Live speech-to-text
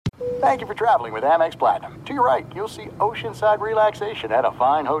Thank you for traveling with Amex Platinum. To your right, you'll see oceanside relaxation at a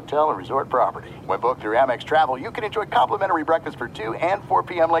fine hotel and resort property. When booked through Amex Travel, you can enjoy complimentary breakfast for 2 and 4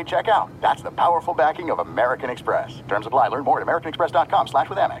 p.m. late checkout. That's the powerful backing of American Express. Terms apply. Learn more at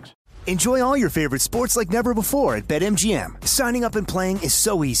americanexpress.com/withAmex. Enjoy all your favorite sports like never before at BetMGM. Signing up and playing is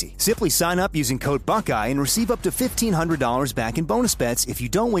so easy. Simply sign up using code Buckeye and receive up to $1,500 back in bonus bets if you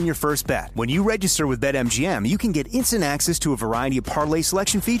don't win your first bet. When you register with BetMGM, you can get instant access to a variety of parlay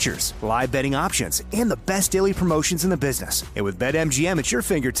selection features, live betting options, and the best daily promotions in the business. And with BetMGM at your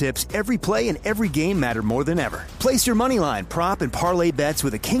fingertips, every play and every game matter more than ever. Place your moneyline, prop, and parlay bets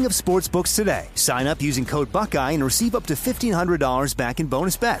with the king of sportsbooks today. Sign up using code Buckeye and receive up to $1,500 back in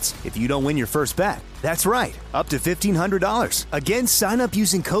bonus bets if you don't win your first bet. That's right, up to $1,500. Again, sign up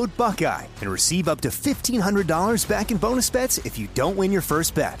using code Buckeye and receive up to $1,500 back in bonus bets if you don't win your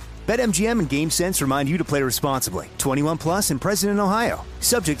first bet. BetMGM and GameSense remind you to play responsibly. 21 plus and present in Ohio.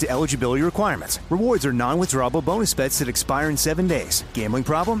 Subject to eligibility requirements. Rewards are non-withdrawable bonus bets that expire in 7 days. Gambling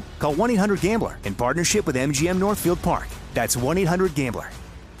problem? Call 1-800-GAMBLER in partnership with MGM Northfield Park. That's 1-800-GAMBLER.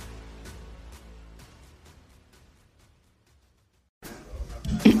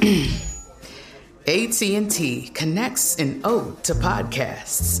 AT&T connects an ode to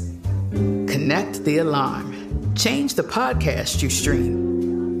podcasts. Connect the alarm. Change the podcast you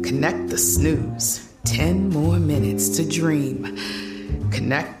stream. Connect the snooze. 10 more minutes to dream.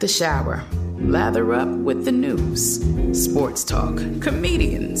 Connect the shower. Lather up with the news. Sports talk,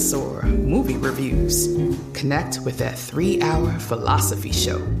 comedians, or movie reviews. Connect with that 3-hour philosophy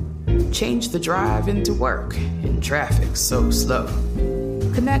show. Change the drive into work in traffic so slow.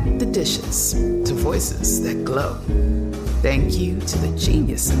 Connect the dishes to voices that glow. Thank you to the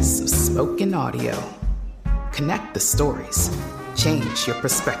geniuses of spoken audio. Connect the stories. Change your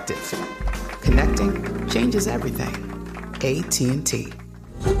perspective. Connecting changes everything. AT&T.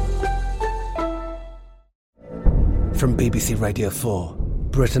 From BBC Radio 4,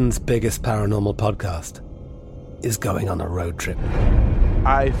 Britain's biggest paranormal podcast is going on a road trip.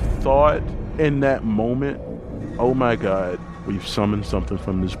 I thought in that moment, oh my God, we've summoned something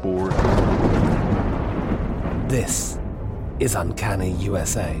from this board. This is Uncanny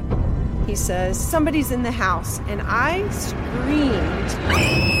USA. He says, somebody's in the house, and I screamed.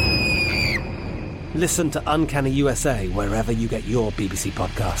 Listen to Uncanny USA wherever you get your BBC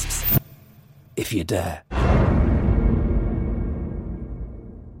podcasts, if you dare.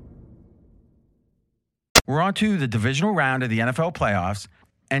 We're on to the divisional round of the NFL playoffs,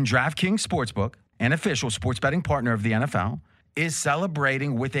 and DraftKings Sportsbook, an official sports betting partner of the NFL, is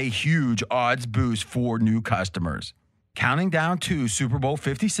celebrating with a huge odds boost for new customers. Counting down to Super Bowl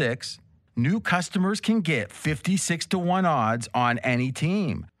 56, new customers can get 56-1 odds on any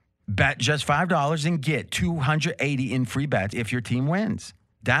team. Bet just $5 and get $280 in free bets if your team wins.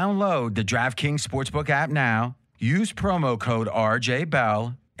 Download the DraftKings Sportsbook app now, use promo code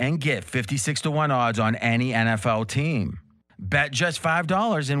RJBell, and get 56-1 odds on any NFL team. Bet just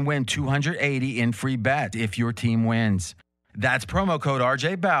 $5 and win $280 in free bets if your team wins. That's promo code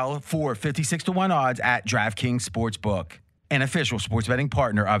RJBell for 56-1 odds at DraftKings Sportsbook, an official sports betting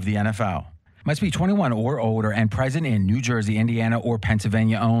partner of the NFL. Must be 21 or older and present in New Jersey, Indiana, or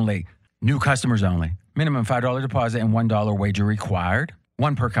Pennsylvania only. New customers only. Minimum $5 deposit and $1 wager required.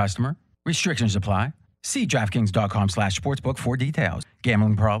 One per customer. Restrictions apply. See DraftKings.com/sportsbook for details.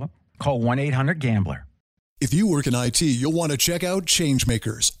 Gambling problem? Call 1-800-GAMBLER. If you work in IT, you'll want to check out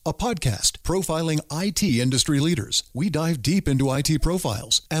Changemakers, a podcast profiling IT industry leaders. We dive deep into IT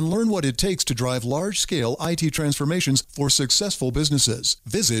profiles and learn what it takes to drive large-scale IT transformations for successful businesses.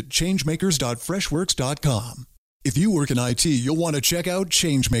 Visit changemakers.freshworks.com. If you work in IT, you'll want to check out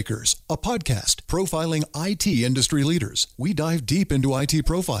Changemakers, a podcast profiling IT industry leaders. We dive deep into IT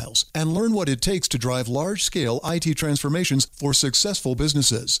profiles and learn what it takes to drive large-scale IT transformations for successful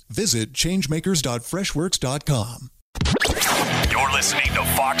businesses. Visit changemakers.freshworks.com. You're listening to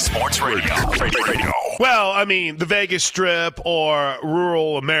Fox Sports Radio. Well, I mean, the Vegas Strip or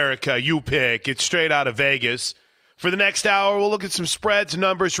rural America, you pick. It's straight out of Vegas. For the next hour, we'll look at some spreads,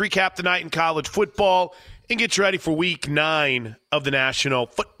 numbers, recap the night in college football, and get you ready for Week 9 of the National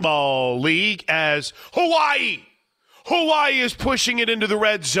Football League as Hawaii is pushing it into the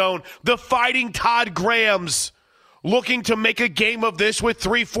red zone. The Fighting Todd Grahams looking to make a game of this with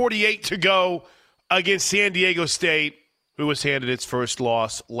 3:48 to go against San Diego State, who was handed its first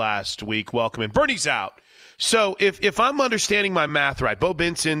loss last week. Welcome in. Bernie's out. So if I'm understanding my math right, Bo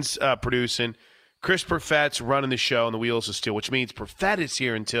Benson's producing, Chris Perfett's running the show on the Wheels of Steel, which means Perfett is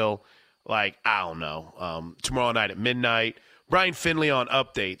here until – tomorrow night at midnight. Brian Finley on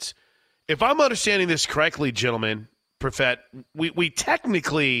updates. If I'm understanding this correctly, gentlemen, Perfett, we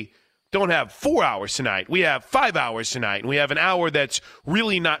technically don't have 4 hours tonight. We have 5 hours tonight, and we have an hour that's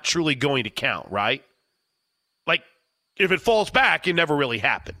really not truly going to count, right? Like, if it falls back, it never really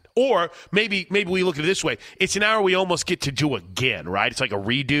happened. Or maybe we look at it this way. It's an hour we almost get to do again, right? It's like a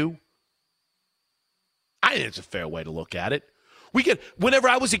redo. I think it's a fair way to look at it. Whenever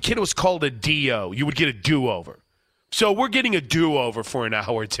I was a kid, it was called a DO. You would get a do-over. So we're getting a do-over for an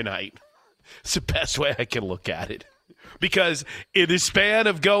hour tonight. It's the best way I can look at it. Because in the span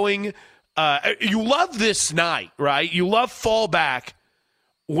of going, you love this night, right? You love fallback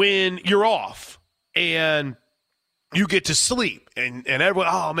when you're off and you get to sleep. And everyone,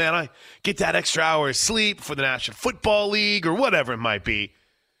 oh, man, I get that extra hour of sleep for the National Football League or whatever it might be.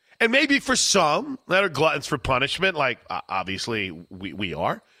 And maybe for some that are gluttons for punishment, like obviously we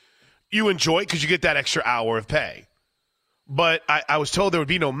are, you enjoy it because you get that extra hour of pay. But I was told there would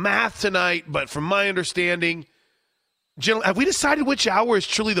be no math tonight, but from my understanding, have we decided which hour is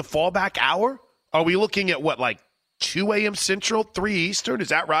truly the fallback hour? Are we looking at what, like 2 a.m. Central, 3 Eastern? Is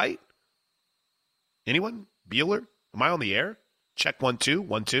that right? Anyone? Bueller? Am I on the air? Check 1 2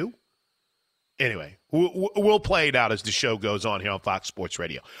 1 2. Anyway, we'll play it out as the show goes on here on Fox Sports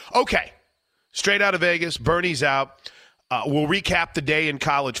Radio. Okay, straight out of Vegas, Bernie's out. We'll recap the day in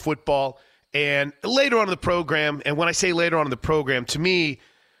college football. And later on in the program, and when I say later on in the program, to me,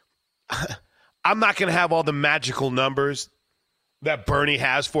 I'm not going to have all the magical numbers that Bernie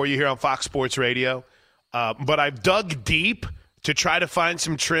has for you here on Fox Sports Radio. But I've dug deep to try to find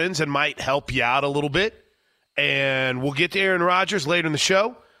some trends that might help you out a little bit. And we'll get to Aaron Rodgers later in the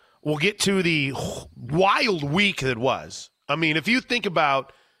show. We'll get to the wild week that was. I mean, if you think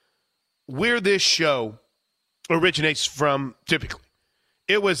about where this show originates from typically,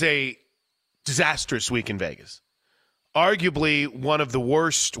 it was a disastrous week in Vegas. Arguably one of the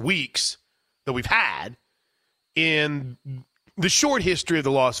worst weeks that we've had in the short history of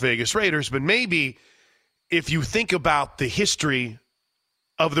the Las Vegas Raiders, but maybe if you think about the history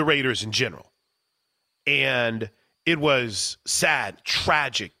of the Raiders in general. And it was sad,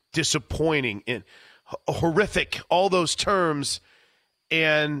 tragic, disappointing, and horrific, all those terms.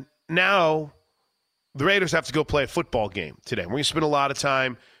 And now the Raiders have to go play a football game today. We're going to spend a lot of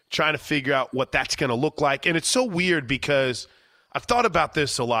time trying to figure out what that's going to look like. And it's so weird because I've thought about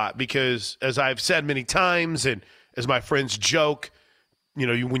this a lot because, as I've said many times, and as my friends joke, you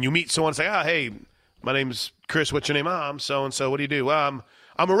know, when you meet someone, it's like, oh, hey, my name's Chris. What's your name? Oh, I'm so-and-so. What do you do? I'm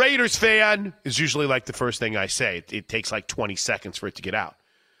a Raiders fan is usually like the first thing I say. It takes like 20 seconds for it to get out.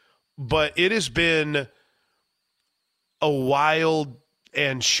 But it has been a wild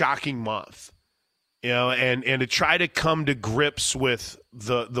and shocking month, you know, and to try to come to grips with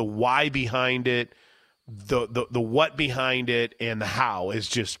the why behind it, the what behind it, and the how is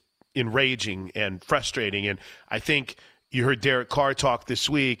just enraging and frustrating. And I think you heard Derek Carr talk this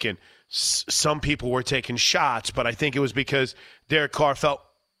week, and some people were taking shots, but I think it was because Derek Carr felt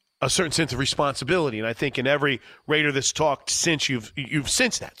a certain sense of responsibility. And I think in every Raider that's talked since, you've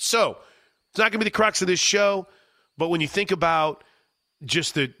sensed that. So it's not going to be the crux of this show, but when you think about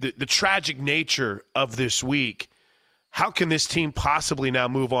just the tragic nature of this week, how can this team possibly now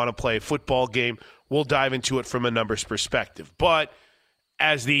move on and play a football game? We'll dive into it from a numbers perspective. But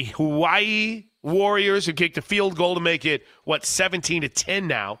as the Hawaii Warriors who kicked a field goal to make it, 17-10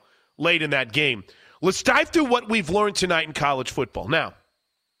 now, late in that game, let's dive through what we've learned tonight in college football. Now,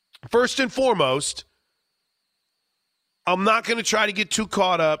 first and foremost, I'm not going to try to get too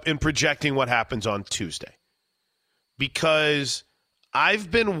caught up in projecting what happens on Tuesday because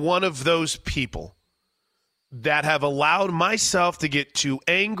I've been one of those people that have allowed myself to get too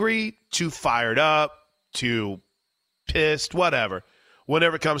angry, too fired up, too pissed, whatever,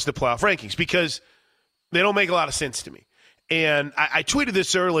 whenever it comes to playoff rankings because they don't make a lot of sense to me. And I tweeted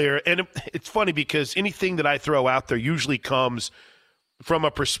this earlier, and it's funny because anything that I throw out there usually comes from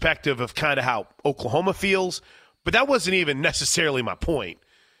a perspective of kind of how Oklahoma feels, but that wasn't even necessarily my point.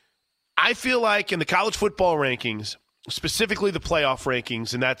 I feel like in the college football rankings, specifically the playoff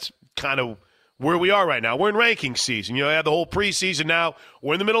rankings, and that's kind of where we are right now. We're in ranking season. You know, I had the whole preseason now.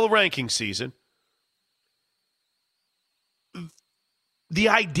 We're in the middle of ranking season. The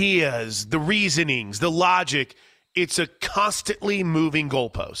ideas, the reasonings, the logic, it's a constantly moving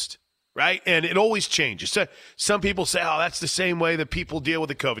goalpost, right? And it always changes. So some people say, oh, that's the same way that people deal with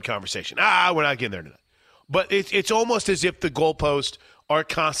the COVID conversation. We're not getting there tonight. But it's almost as if the goalposts are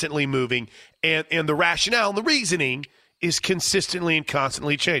constantly moving, and the rationale and the reasoning is consistently and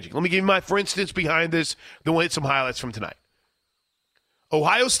constantly changing. Let me give you my for instance behind this, then we'll hit some highlights from tonight.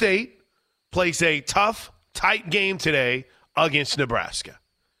 Ohio State plays a tough, tight game today against Nebraska.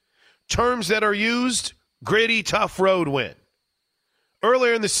 Terms that are used, gritty, tough road win.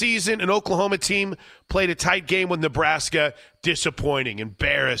 Earlier in the season, an Oklahoma team played a tight game with Nebraska. Disappointing,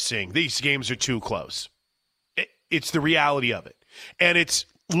 embarrassing. These games are too close. It's the reality of it. And it's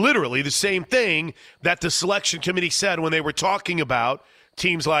literally the same thing that the selection committee said when they were talking about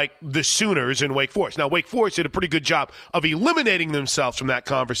teams like the Sooners and Wake Forest. Now, Wake Forest did a pretty good job of eliminating themselves from that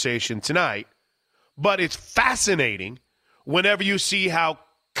conversation tonight. But it's fascinating whenever you see how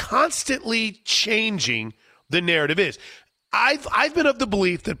constantly changing the narrative is. I've been of the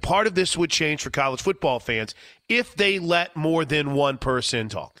belief that part of this would change for college football fans if they let more than one person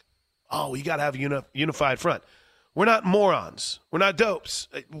talk. Oh, you got to have a unified front. We're not morons. We're not dopes.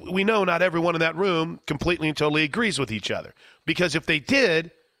 We know not everyone in that room completely and totally agrees with each other. Because if they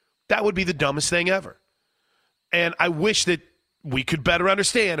did, that would be the dumbest thing ever. And I wish that we could better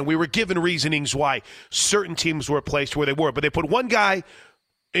understand, and we were given reasonings why certain teams were placed where they were. But they put one guy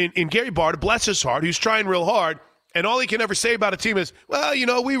in Gary Barta, bless his heart, who's trying real hard, and all he can ever say about a team is, well,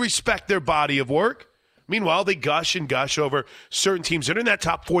 we respect their body of work. Meanwhile, they gush and gush over certain teams that are in that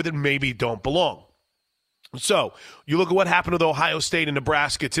top 4 that maybe don't belong. So you look at what happened with Ohio State and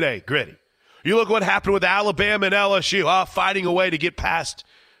Nebraska today, gritty. You look at what happened with Alabama and LSU, fighting a way to get past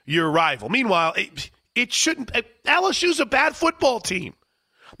your rival. Meanwhile, it shouldn't. LSU's a bad football team.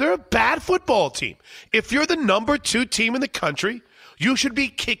 They're a bad football team. If you're the number 2 team in the country, you should be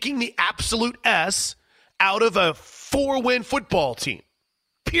kicking the absolute S out of a 4-win football team,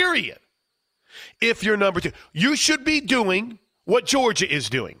 period. If you're number 2, you should be doing what Georgia is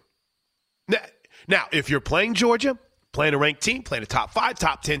doing. Now, if you're playing Georgia, playing a ranked team, playing a top 5,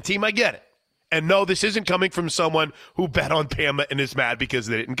 top 10 team, I get it. And no, this isn't coming from someone who bet on Bama and is mad because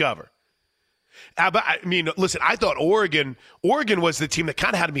they didn't cover. I mean, listen, I thought Oregon was the team that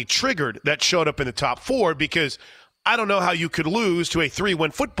kind of had me triggered that showed up in the top 4 because I don't know how you could lose to a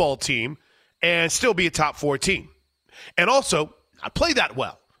 3-win football team and still be a top 4 team. And also, I play that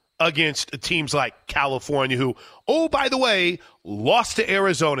well against teams like California who, oh, by the way, lost to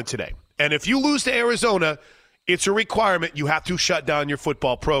Arizona today. And if you lose to Arizona, it's a requirement you have to shut down your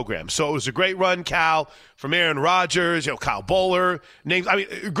football program. So it was a great run, Cal, from Aaron Rodgers, Kyle Bowler.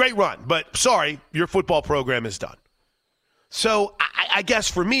 Great run. But sorry, your football program is done. So I guess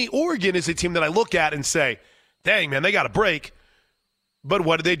for me, Oregon is a team that I look at and say, dang, man, they got a break. But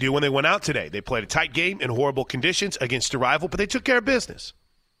what did they do when they went out today? They played a tight game in horrible conditions against a rival, but they took care of business.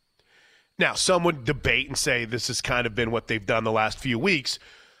 Now, some would debate and say this has kind of been what they've done the last few weeks.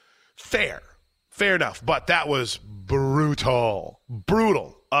 Fair enough. But that was brutal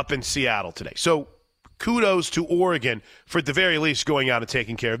up in Seattle today. So kudos to Oregon for at the very least going out and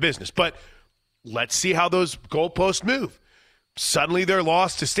taking care of business. But let's see how those goalposts move. Suddenly their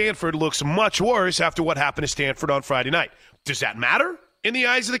loss to Stanford looks much worse after what happened to Stanford on Friday night. Does that matter in the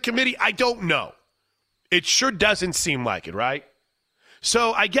eyes of the committee? I don't know. It sure doesn't seem like it, right?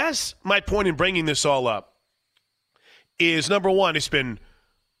 So I guess my point in bringing this all up is, number one, it's been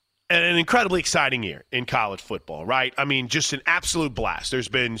an incredibly exciting year in college football, right? I mean, just an absolute blast. There's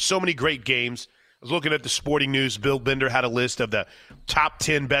been so many great games. I was looking at the Sporting News. Bill Bender had a list of the top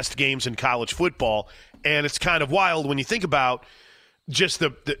 10 best games in college football, and it's kind of wild when you think about just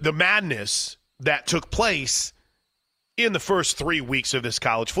the madness that took place in the first 3 weeks of this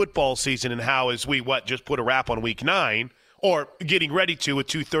college football season and how, as we just put a wrap on week 9, or getting ready to with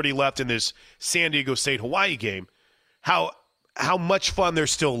 2:30 left in this San Diego State-Hawaii game, how much fun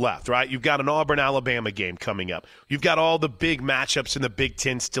there's still left, right? You've got an Auburn-Alabama game coming up. You've got all the big matchups in the Big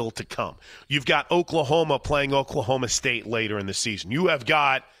Ten still to come. You've got Oklahoma playing Oklahoma State later in the season. You have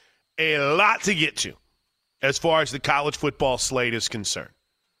got a lot to get to as far as the college football slate is concerned.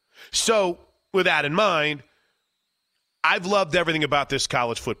 So with that in mind, I've loved everything about this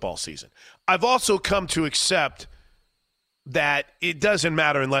college football season. I've also come to accept that it doesn't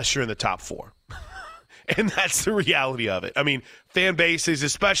matter unless you're in the top 4. And that's the reality of it. I mean, fan bases,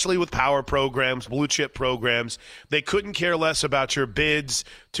 especially with power programs, blue chip programs, they couldn't care less about your bids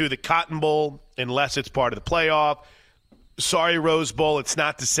to the Cotton Bowl unless it's part of the playoff. Sorry, Rose Bowl, it's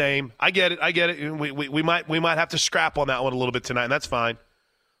not the same. I get it. We might have to scrap on that one a little bit tonight, and that's fine.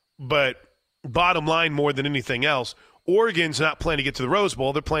 But bottom line, more than anything else, Oregon's not playing to get to the Rose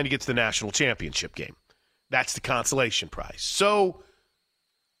Bowl. They're playing to get to the national championship game. That's the consolation prize. So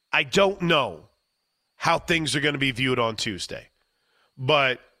I don't know how things are going to be viewed on Tuesday.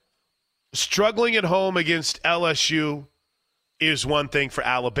 But struggling at home against LSU is one thing for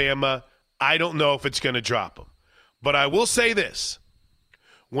Alabama. I don't know if it's going to drop them. But I will say this.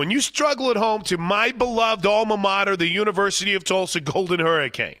 When you struggle at home to my beloved alma mater, the University of Tulsa Golden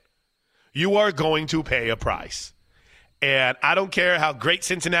Hurricane, you are going to pay a price. And I don't care how great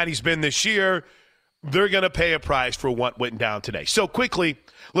Cincinnati's been this year. they're going to pay a price for what went down today. So quickly,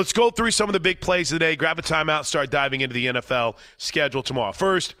 let's go through some of the big plays of the day, grab a timeout, start diving into the NFL schedule tomorrow.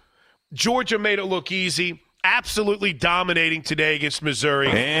 First, Georgia made it look easy, absolutely dominating today against Missouri.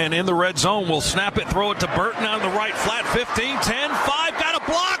 And in the red zone, we'll snap it, throw it to Burton on the right flat, 15, 10, 5, got a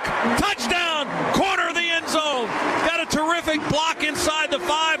block, touchdown, corner of the end zone. Got a terrific block inside the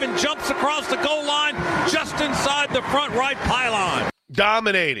 5 and jumps across the goal line just inside the front right pylon.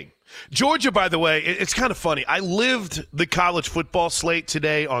 Dominating. Georgia, by the way, it's kind of funny. I lived the college football slate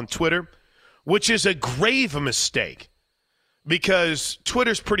today on Twitter, which is a grave mistake because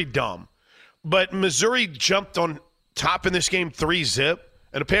Twitter's pretty dumb. But Missouri jumped on top in this game 3-0,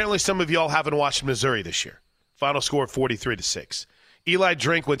 and apparently some of y'all haven't watched Missouri this year. Final score 43-6. Eli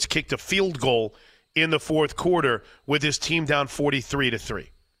Drinkwitz kicked a field goal in the fourth quarter with his team down 43-3.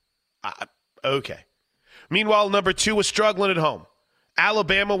 Okay. Meanwhile, number 2 was struggling at home.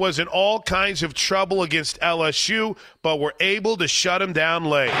 Alabama was in all kinds of trouble against LSU, but were able to shut them down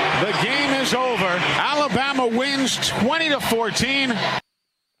late. The game is over. Alabama wins 20-14.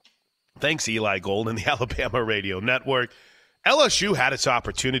 Thanks, Eli Gold and the Alabama Radio Network. LSU had its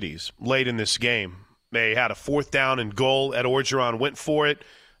opportunities late in this game. They had a 4th down and goal. Ed Orgeron went for it.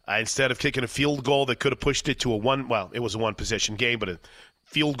 Instead of kicking a field goal that could have pushed it to it was a one-possession game, but a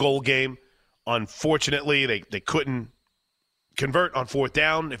field goal game. Unfortunately, they couldn't convert on 4th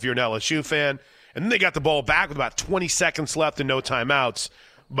down if you're an LSU fan. And then they got the ball back with about 20 seconds left and no timeouts.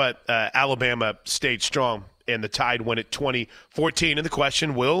 But Alabama stayed strong, and the Tide went at 20-14. And the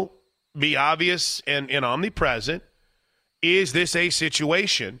question will be obvious and omnipresent. Is this a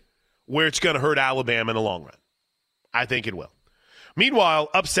situation where it's going to hurt Alabama in the long run? I think it will. Meanwhile,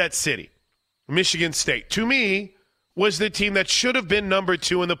 upset city, Michigan State, to me, was the team that should have been number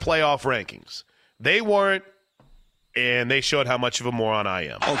 2 in the playoff rankings. They weren't. And they showed how much of a moron I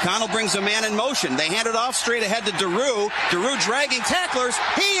am. O'Connell brings a man in motion. They hand it off straight ahead to Daru. Daru dragging tacklers.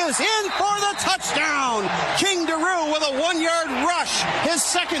 He is in for the touchdown. King Daru with a 1-yard rush. His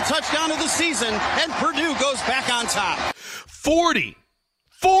 2nd touchdown of the season. And Purdue goes back on top.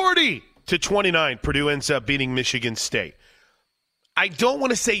 40-29. Purdue ends up beating Michigan State. I don't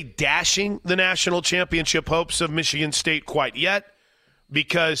want to say dashing the national championship hopes of Michigan State quite yet,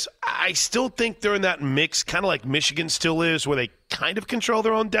 because I still think they're in that mix, kind of like Michigan still is, where they kind of control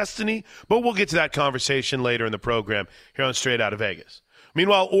their own destiny. But we'll get to that conversation later in the program here on Straight Outta Vegas.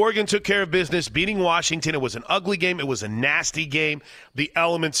 Meanwhile, Oregon took care of business, beating Washington. It was an ugly game. It was a nasty game. The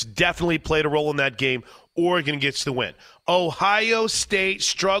elements definitely played a role in that game. Oregon gets the win. Ohio State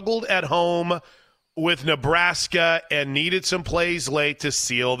struggled at home with Nebraska and needed some plays late to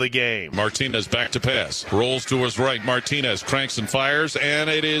seal the game. Martinez back to pass. Rolls to his right. Martinez cranks and fires, and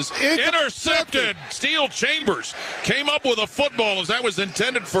it is intercepted. Steel Chambers came up with a football as that was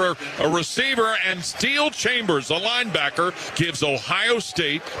intended for a receiver, and Steel Chambers, a linebacker, gives Ohio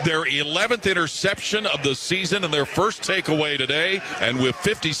State their 11th interception of the season and their first takeaway today. And with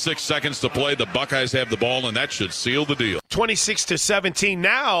 56 seconds to play, the Buckeyes have the ball, and that should seal the deal. 26-17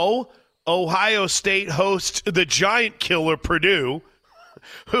 now. Ohio State hosts the giant killer Purdue,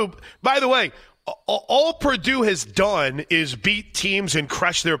 who, by the way, all Purdue has done is beat teams and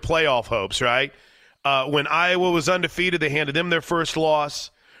crush their playoff hopes, right? When Iowa was undefeated, they handed them their first loss.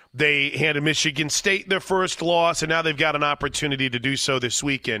 They handed Michigan State their first loss, and now they've got an opportunity to do so this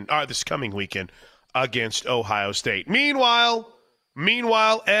coming weekend against Ohio State. Meanwhile,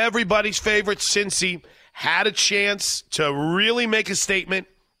 everybody's favorite Cincy had a chance to really make a statement.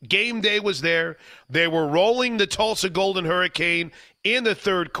 Game day was there. They were rolling the Tulsa Golden Hurricane in the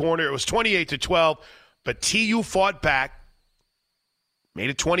third quarter. It was 28-12, but TU fought back, made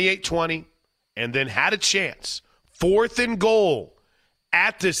it 28-20, and then had a chance. 4th and goal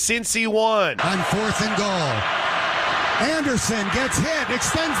at the Cincy 1. On 4th and goal, Anderson gets hit,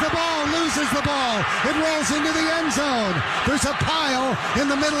 extends the ball, loses the ball. It rolls into the end zone. There's a pile in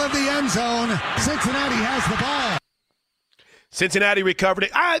the middle of the end zone. Cincinnati has the ball. Cincinnati recovered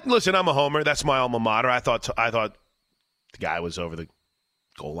it. Listen, I'm a homer. That's my alma mater. I thought the guy was over the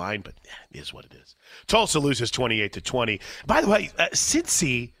goal line, but it is what it is. Tulsa loses 28-20. By the way,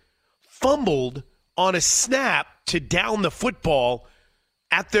 Cincy fumbled on a snap to down the football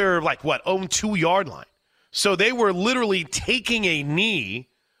at their, own 2-yard line. So they were literally taking a knee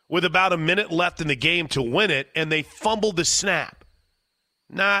with about a minute left in the game to win it, and they fumbled the snap.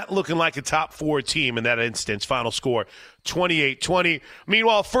 Not looking like a top 4 team in that instance. Final score, 28-20.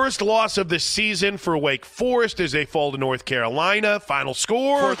 Meanwhile, first loss of the season for Wake Forest as they fall to North Carolina. Final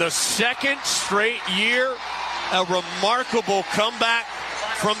score. For the second straight year, a remarkable comeback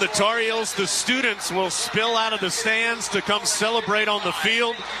from the Tar Heels. The students will spill out of the stands to come celebrate on the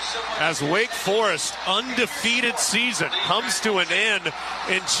field as Wake Forest undefeated season comes to an end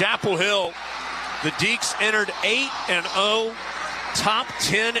in Chapel Hill. The Deacs entered 8-0, top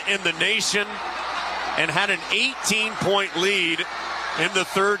 10 in the nation, and had an 18-point lead in the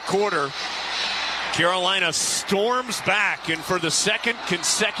third quarter. Carolina storms back, and for the second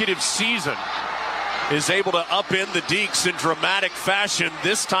consecutive season is able to upend the Deacs in dramatic fashion.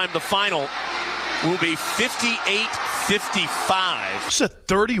 This time the final will be 58-55. It's a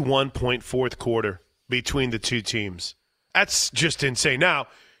 31-point fourth quarter between the two teams. That's just insane. Now,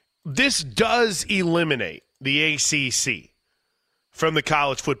 this does eliminate the ACC from the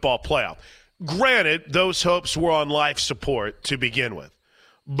college football playoff. Granted, those hopes were on life support to begin with.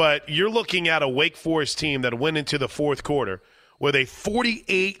 But you're looking at a Wake Forest team that went into the fourth quarter with a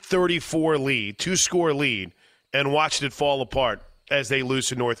 48-34 lead, two-score lead, and watched it fall apart as they lose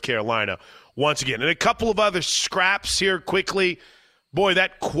to North Carolina once again. And a couple of other scraps here quickly. Boy,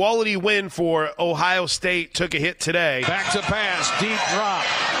 that quality win for Ohio State took a hit today. Back to pass, deep drop,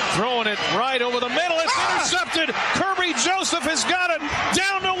 throwing it right over the middle. It's intercepted. Kirby Joseph has got it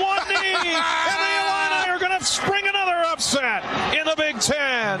down to one knee. And the Illini are going to spring another upset in the Big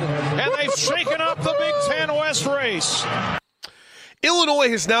Ten. And they've shaken up the Big Ten West race. Illinois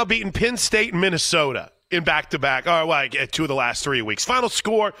has now beaten Penn State and Minnesota in back-to-back, two of the last 3 weeks. Final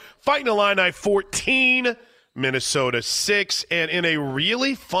score, Fighting Illini 14, Minnesota 6, and in a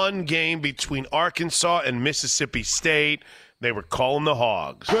really fun game between Arkansas and Mississippi State, they were calling the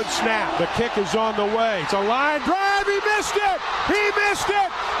Hogs. Good snap. The kick is on the way. It's a line drive. He missed it. He missed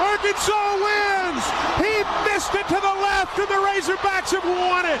it. Arkansas wins. He missed it to the left, and the Razorbacks have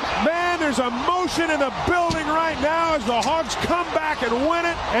won it. Man, there's a motion in the building right now as the Hogs come back and win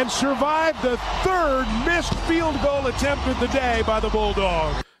it and survive the third missed field goal attempt of the day by the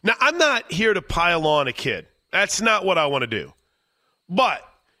Bulldogs. Now, I'm not here to pile on a kid. That's not what I want to do. But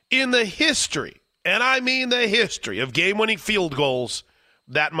in the history, and I mean the history of game-winning field goals,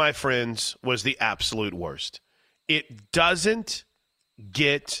 that, my friends, was the absolute worst. It doesn't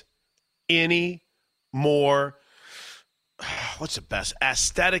get any more, what's the best,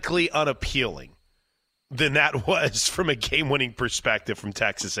 aesthetically unappealing than that was from a game-winning perspective from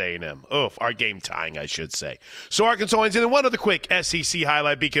Texas A&M. Our game tying, I should say. So Arkansas wins. And then one other quick SEC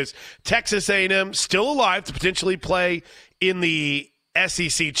highlight, because Texas A&M still alive to potentially play in the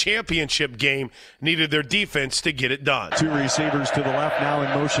SEC championship game, needed their defense to get it done. Two receivers to the left, now in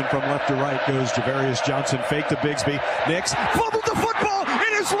motion from left to right goes Javarius Johnson. Fake to Bigsby. Nix fumbled the football.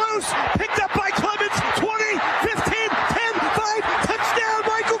 It is loose. Picked up by Clemens. 20, 15, 10, 5. Touchdown,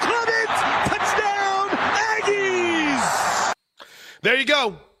 Michael Clemens. Touchdown, Aggies. There you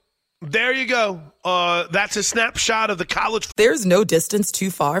go. There you go. That's a snapshot of the college. There's no distance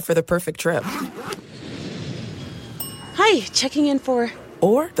too far for the perfect trip. Hi, checking in for...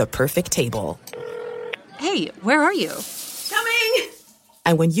 Or the perfect table. Hey, where are you? Coming!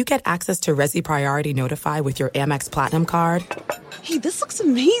 And when you get access to Resi Priority Notify with your Amex Platinum card... Hey, this looks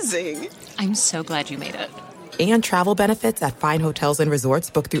amazing. I'm so glad you made it. And travel benefits at fine hotels and resorts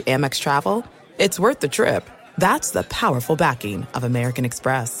booked through Amex Travel, it's worth the trip. That's the powerful backing of American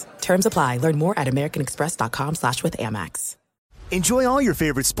Express. Terms apply. Learn more at americanexpress.com/withAmex. Enjoy all your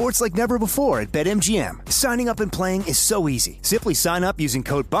favorite sports like never before at BetMGM. Signing up and playing is so easy. Simply sign up using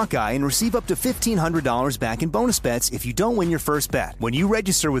code Buckeye and receive up to $1,500 back in bonus bets if you don't win your first bet. When you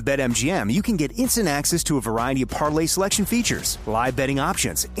register with BetMGM, you can get instant access to a variety of parlay selection features, live betting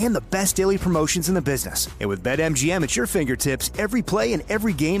options, and the best daily promotions in the business. And with BetMGM at your fingertips, every play and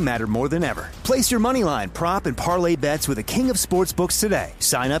every game matter more than ever. Place your moneyline, prop, and parlay bets with the king of sportsbooks today.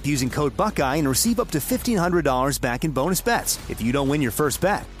 Sign up using code Buckeye and receive up to $1,500 back in bonus bets if you don't win your first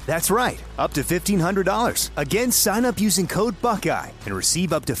bet. That's right, up to $1,500. Again, sign up using code Buckeye and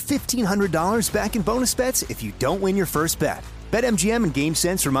receive up to $1,500 back in bonus bets if you don't win your first bet. BetMGM and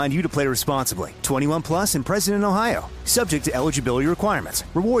GameSense remind you to play responsibly. 21 plus and present in Ohio. Subject to eligibility requirements.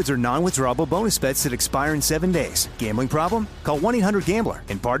 Rewards are non-withdrawable bonus bets that expire in 7 days. Gambling problem? Call 1-800-GAMBLER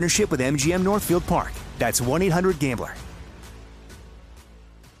in partnership with MGM Northfield Park. That's 1-800-GAMBLER.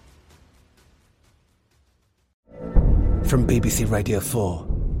 From BBC Radio 4,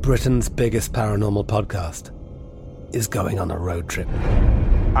 Britain's biggest paranormal podcast is going on a road trip.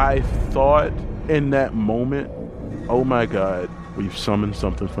 I thought in that moment, oh my God, we've summoned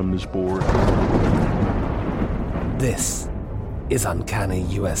something from this board. This is Uncanny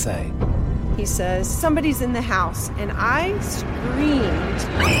USA. He says, somebody's in the house, and I screamed.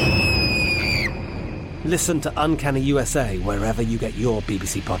 Listen to Uncanny USA wherever you get your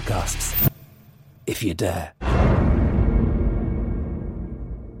BBC podcasts, if you dare.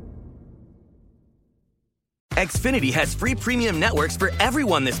 Xfinity has free premium networks for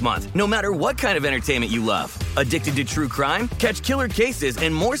everyone this month, no matter what kind of entertainment you love. Addicted to true crime? Catch killer cases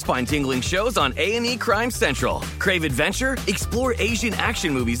and more spine-tingling shows on A&E Crime Central. Crave adventure? Explore Asian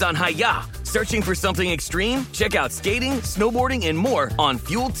action movies on Hi-Ya. Searching for something extreme? Check out skating, snowboarding, and more on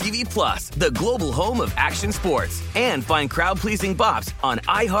Fuel TV Plus, the global home of action sports. And find crowd-pleasing bops on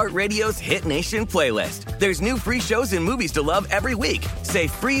iHeartRadio's Hit Nation playlist. There's new free shows and movies to love every week. Say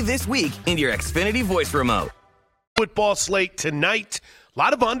free this week in your Xfinity voice remote. Football slate tonight. A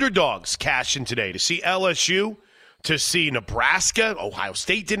lot of underdogs cashing today to see LSU, to see Nebraska. Ohio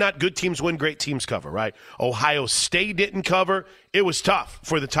State did not. Good teams win, great teams cover, right? Ohio State didn't cover. It was tough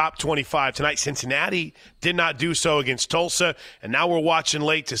for the top 25 tonight. Cincinnati did not do so against Tulsa. And now we're watching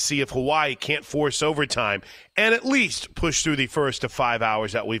late to see if Hawaii can't force overtime and at least push through the first of 5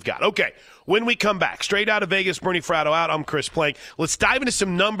 hours that we've got. Okay, when we come back, straight out of Vegas, Bernie Fratto out. I'm Chris Plank. Let's dive into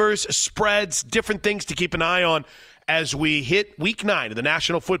some numbers, spreads, different things to keep an eye on as we hit Week 9 of the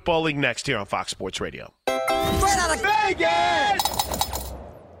National Football League next here on Fox Sports Radio. Straight out of Vegas!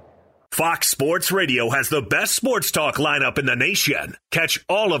 Fox Sports Radio has the best sports talk lineup in the nation. Catch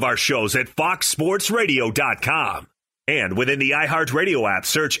all of our shows at foxsportsradio.com. And within the iHeartRadio app,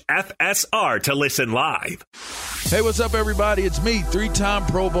 search FSR to listen live. Hey, what's up, everybody? It's me, three-time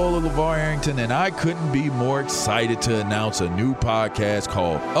Pro Bowler LeVar Arrington, and I couldn't be more excited to announce a new podcast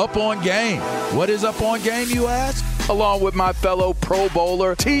called Up On Game. What is Up On Game, you ask? Along with my fellow Pro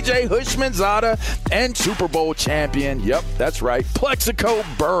Bowler, TJ Hushmanzada, and Super Bowl champion, yep, that's right, Plexico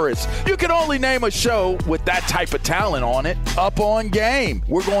Burress. You can only name a show with that type of talent on it. Up On Game.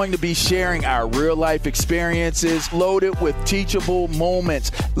 We're going to be sharing our real-life experiences loaded with teachable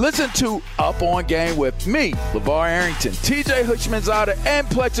moments. Listen to Up On Game with me, LeVar Arrington, TJ Hushmanzada, and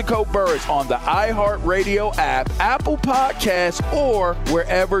Plexico Burress on the iHeartRadio app, Apple Podcasts, or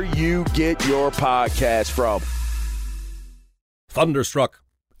wherever you get your podcasts from. Thunderstruck.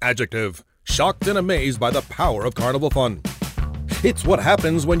 Adjective. Shocked and amazed by the power of Carnival Fun. It's what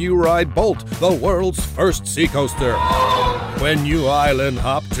happens when you ride Bolt, the world's first seacoaster. When you island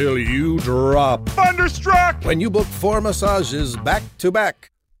hop till you drop. Thunderstruck! When you book 4 massages back to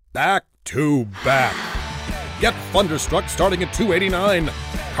back. Back to back. Get Thunderstruck starting at $289.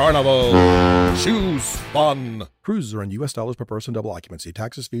 Carnival. Choose fun. Cruises are in U.S. dollars per person, double occupancy.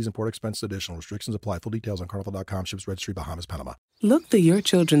 Taxes, fees, and port expense additional. Restrictions apply. Full details on Carnival.com. Ships registry, Bahamas, Panama. Look through your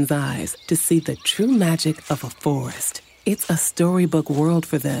children's eyes to see the true magic of a forest. It's a storybook world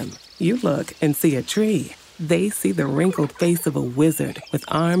for them. You look and see a tree. They see the wrinkled face of a wizard with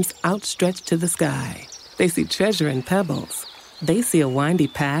arms outstretched to the sky. They see treasure in pebbles. They see a windy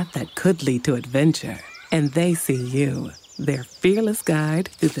path that could lead to adventure. And they see you, their fearless guide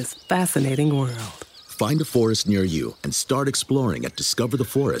through this fascinating world. Find a forest near you and start exploring at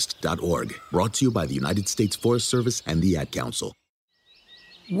discovertheforest.org. Brought to you by the United States Forest Service and the Ad Council.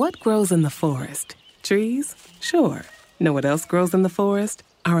 What grows in the forest? Trees? Sure. Know what else grows in the forest?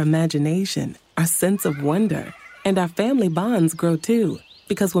 Our imagination, our sense of wonder, and our family bonds grow too.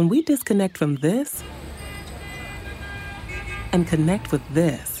 Because when we disconnect from this and connect with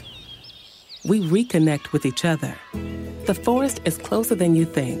this, we reconnect with each other. The forest is closer than you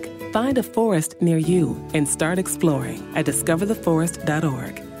think. Find a forest near you and start exploring at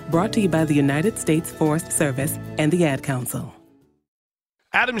discovertheforest.org. Brought to you by the United States Forest Service and the Ad Council.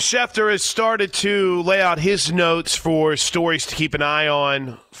 Adam Schefter has started to lay out his notes for stories to keep an eye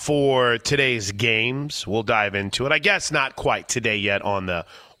on for today's games. We'll dive into it. I guess not quite today yet on the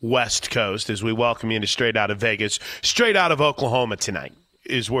West Coast as we welcome you into Straight Out of Vegas. Straight out of Oklahoma tonight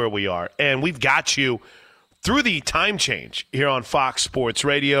is where we are. And we've got you through the time change here on Fox Sports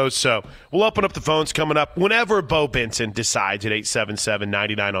Radio. So we'll open up the phones coming up whenever Bo Benson decides at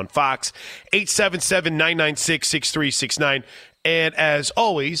 877-99 on Fox, 877-996-6369. And as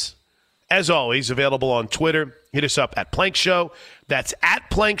always, available on Twitter. Hit us up at Plank Show. That's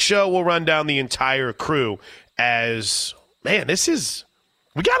at Plank Show. We'll run down the entire crew as, man,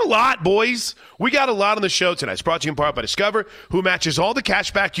 we got a lot, boys. We got a lot on the show tonight. It's brought to you in part by Discover, who matches all the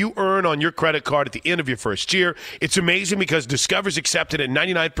cash back you earn on your credit card at the end of your first year. It's amazing because Discover's accepted at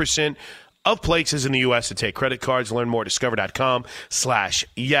 99% of places in the U.S. to take credit cards. Learn more at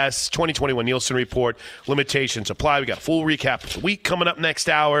discover.com/yes. 2021 Nielsen Report. Limitations apply. We got a full recap of the week coming up next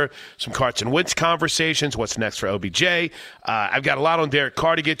hour. Some Carson Wentz conversations. What's next for OBJ? I've got a lot on Derek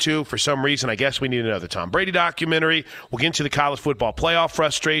Carr to get to. For some reason, I guess we need another Tom Brady documentary. We'll get into the college football playoff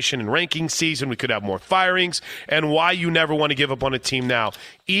frustration and ranking season. We could have more firings and why you never want to give up on a team now.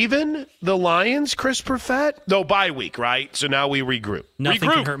 Even the Lions, Chris Perfett? No, bye week, right? So now we regroup. Nothing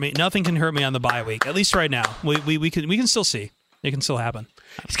can hurt me. Nothing can hurt me on the bye week. At least right now, we can still see. It can still happen.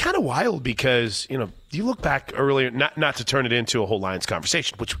 It's kind of wild because, you look back earlier, not to turn it into a whole Lions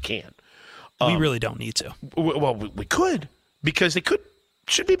conversation, which we can. We really don't need to. Well, we could, because they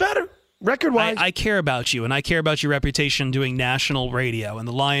should be better. Record-wise. I care about you, and I care about your reputation doing national radio, and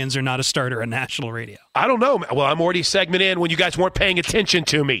the Lions are not a starter on national radio. I don't know. Well, I'm already a segment in when you guys weren't paying attention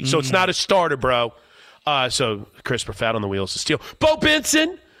to me, so it's not a starter, bro. So Chris Perfett on the wheels of steel. Bo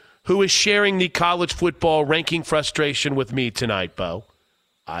Benson, who is sharing the college football ranking frustration with me tonight, Bo.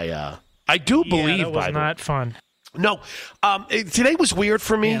 I do believe, that was not fun. No, today was weird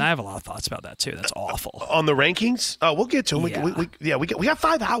for me. And I have a lot of thoughts about that too. That's awful. On the rankings? Oh, we'll get to them. Yeah. We got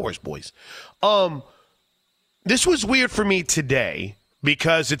 5 hours, boys. This was weird for me today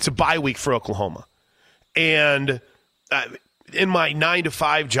because it's a bye week for Oklahoma, and in my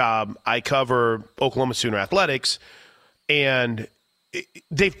 9-to-5 job, I cover Oklahoma Sooner athletics, and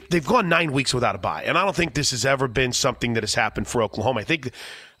they've gone 9 weeks without a bye, and I don't think this has ever been something that has happened for Oklahoma. I think.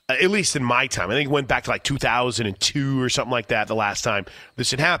 At least in my time. I think it went back to like 2002 or something like that the last time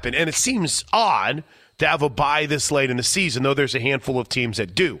this had happened. And it seems odd to have a bye this late in the season, though there's a handful of teams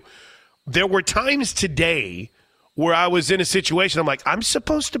that do. There were times today where I was in a situation, I'm like, I'm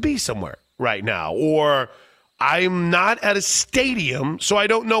supposed to be somewhere right now, or I'm not at a stadium, so I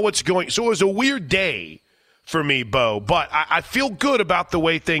don't know what's going. So it was a weird day for me, Bo, but I feel good about the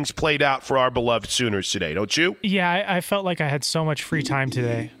way things played out for our beloved Sooners today, don't you? Yeah, I felt like I had so much free time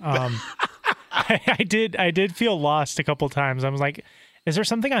today. I did feel lost a couple times. I was like, is there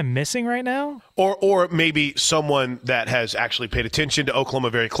something I'm missing right now? Or maybe someone that has actually paid attention to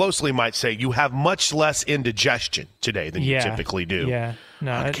Oklahoma very closely might say you have much less indigestion today than you typically do. Yeah.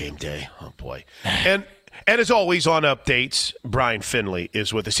 No, on game day. Oh, boy. And as always on Updates, Brian Finley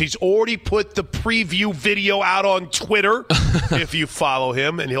is with us. He's already put the preview video out on Twitter if you follow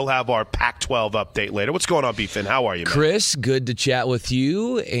him, and he'll have our Pac-12 update later. What's going on, B-Fin? How are you, man? Chris, good to chat with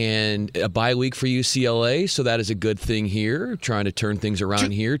you, and a bye week for UCLA, so that is a good thing here, trying to turn things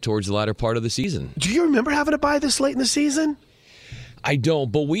around here towards the latter part of the season. Do you remember having a bye this late in the season? I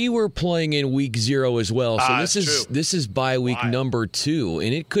don't, but we were playing in week 0 as well. So this is bye week number 2,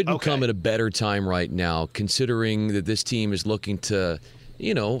 and it couldn't come at a better time right now, considering that this team is looking to,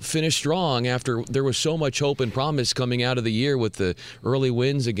 finish strong after there was so much hope and promise coming out of the year with the early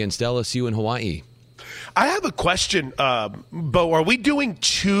wins against LSU and Hawaii. I have a question, Bo. Are we doing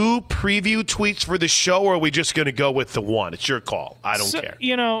 2 preview tweets for the show, or are we just going to go with the one? It's your call. I don't care.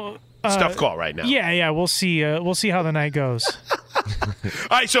 Tough call right now. Yeah. We'll see. We'll see how the night goes.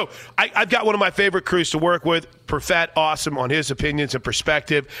 All right, so I've got one of my favorite crews to work with. Perfett, awesome on his opinions and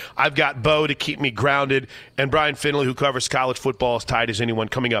perspective. I've got Bo to keep me grounded, and Brian Finley, who covers college football as tight as anyone,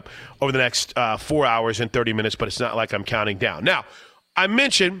 coming up over the next 4 hours and 30 minutes, but it's not like I'm counting down. Now, I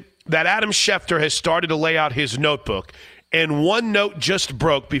mentioned that Adam Schefter has started to lay out his notebook, and one note just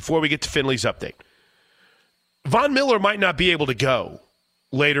broke before we get to Finley's update. Von Miller might not be able to go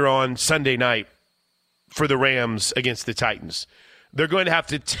later on Sunday night for the Rams against the Titans. They're going to have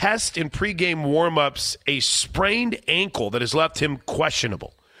to test in pregame warmups a sprained ankle that has left him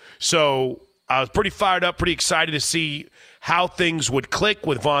questionable. So I was pretty fired up, pretty excited to see how things would click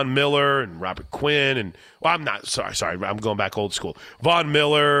with Von Miller and Robert Quinn. And, I'm going back old school. Von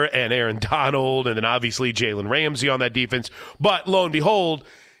Miller and Aaron Donald, and then obviously Jalen Ramsey on that defense. But lo and behold,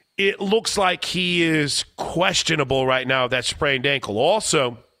 it looks like he is questionable right now, that sprained ankle.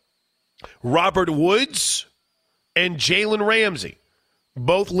 Also, Robert Woods and Jalen Ramsey,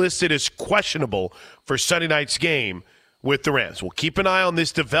 both listed as questionable for Sunday night's game with the Rams. We'll keep an eye on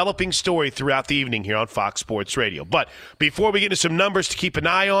this developing story throughout the evening here on Fox Sports Radio. But before we get into some numbers to keep an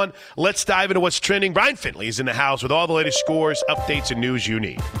eye on, let's dive into what's trending. Brian Finley is in the house with all the latest scores, updates, and news you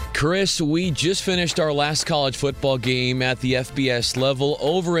need. Chris, we just finished our last college football game at the FBS level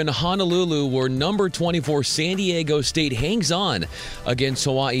over in Honolulu, where number 24 San Diego State hangs on against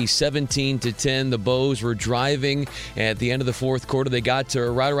Hawaii 17-10. The Bows were driving at the end of the fourth quarter. They got to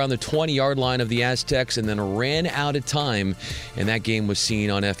right around the 20-yard line of the Aztecs and then ran out of time. And that game was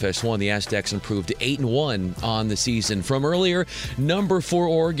seen on FS1. The Aztecs improved to 8-1 on the season. From earlier, number 4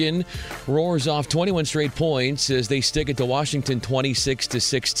 Oregon roars off 21 straight points as they stick it to Washington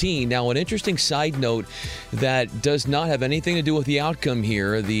 26-16. Now, an interesting side note that does not have anything to do with the outcome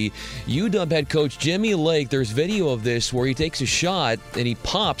here. The UW head coach Jimmy Lake, there's video of this where he takes a shot and he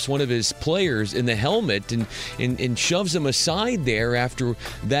pops one of his players in the helmet and shoves him aside there after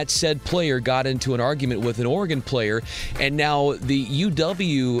that said player got into an argument with an Oregon player. And now the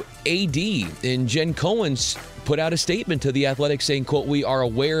UW AD and Jen Cohen's put out a statement to The Athletic saying, quote, "We are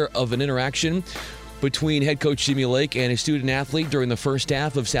aware of an interaction between head coach Jimmy Lake and his student athlete during the first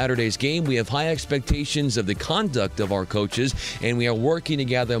half of Saturday's game. We have high expectations of the conduct of our coaches, and we are working to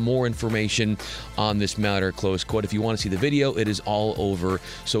gather more information on this matter, close quote. If you want to see the video, it is all over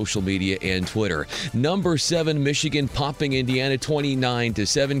social media and Twitter. Number 7, Michigan popping Indiana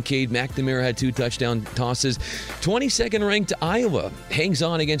 29-7. Cade McNamara had 2 touchdown tosses. 22nd ranked Iowa hangs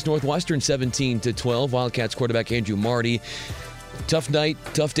on against Northwestern 17-12. Wildcats quarterback Andrew Marty. Tough night,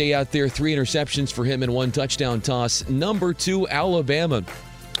 tough day out there. 3 interceptions for him and 1 touchdown toss. Number 2, Alabama.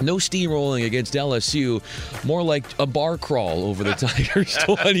 No steamrolling against LSU, more like a bar crawl over the Tigers,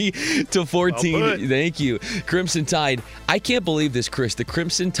 20-14. Thank you. Crimson Tide. I can't believe this, Chris. The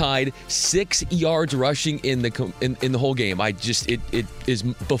Crimson Tide, 6 yards rushing in the whole game. It is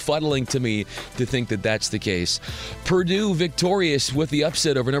befuddling to me to think that that's the case. Purdue victorious with the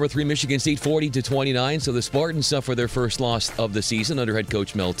upset over number 3 Michigan State, 40-29. So the Spartans suffer their first loss of the season under head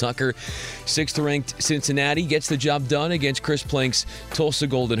coach Mel Tucker. 6th ranked Cincinnati gets the job done against Chris Plank's Tulsa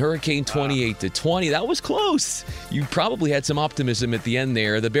Golden Hurricane, 28-20. That was close. You probably had some optimism at the end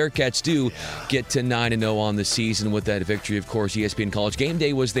there. The Bearcats do get to 9-0 on the season with that victory. Of course, ESPN College Game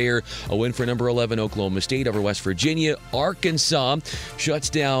Day was there. A win for number 11 Oklahoma State over West Virginia. Arkansas shuts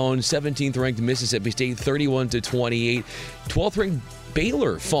down 17th ranked Mississippi State, 31-28. 12th ranked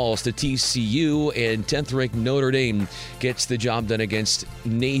Baylor falls to TCU, and 10th ranked Notre Dame gets the job done against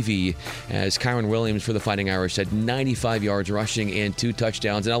Navy as Kyron Williams for the Fighting Irish had 95 yards rushing and 2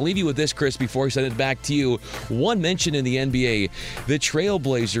 touchdowns. And I'll leave you with this, Chris, before I send it back to you. One mention in the NBA, the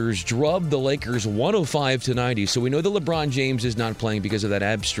Trailblazers drubbed the Lakers 105-90. So we know that LeBron James is not playing because of that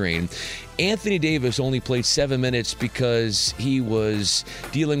ab strain. Anthony Davis only played 7 minutes because he was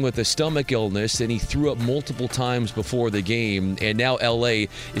dealing with a stomach illness, and he threw up multiple times before the game. And now LA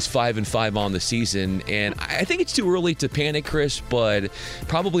is 5-5 on the season. And I think it's too early to panic, Chris, but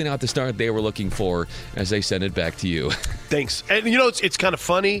probably not the start they were looking for as I send it back to you. Thanks. And you know, it's kind of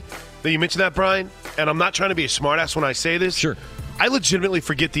funny that you mentioned that, Brian, and I'm not trying to be a smartass when I say this. Sure. I legitimately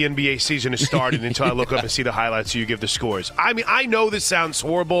forget the NBA season has started until I look up and see the highlights so you give the scores. I mean, I know this sounds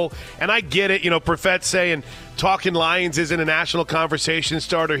horrible, and I get it. You know, Perfett's saying talking Lions isn't a national conversation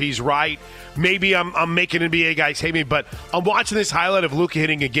starter. He's right. Maybe I'm making NBA guys hate me, but I'm watching this highlight of Luka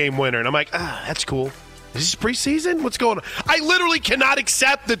hitting a game winner, and I'm like, that's cool. Is this preseason? What's going on? I literally cannot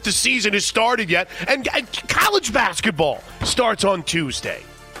accept that the season has started yet, and college basketball starts on Tuesday.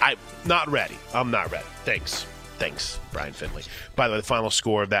 I'm not ready. I'm not ready. Thanks, Brian Finley. By the way, the final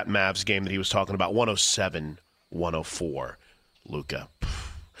score of that Mavs game that he was talking about, 107-104, Luka.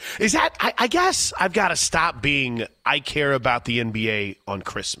 Is that, I guess I've got to stop being, I care about the NBA on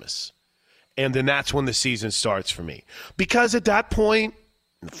Christmas. And then that's when the season starts for me. Because at that point,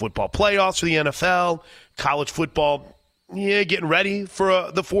 the football playoffs for the NFL, college football, getting ready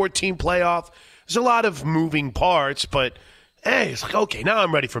for the 4-team playoff. There's a lot of moving parts, but hey, it's like, okay, now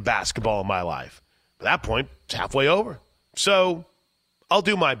I'm ready for basketball in my life. At that point, it's halfway over. So I'll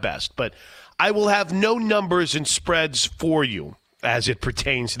do my best, but I will have no numbers and spreads for you as it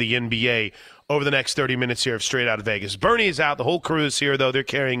pertains to the NBA over the next 30 minutes here of Straight Out of Vegas. Bernie is out. The whole crew is here, though. They're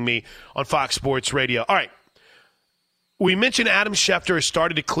carrying me on Fox Sports Radio. All right. We mentioned Adam Schefter has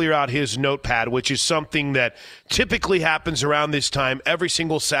started to clear out his notepad, which is something that typically happens around this time every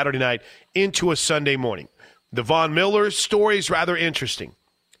single Saturday night into a Sunday morning. The Von Miller story is rather interesting.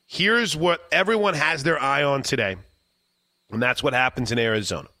 Here's what everyone has their eye on today, and that's what happens in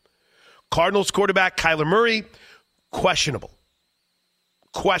Arizona. Cardinals quarterback Kyler Murray, questionable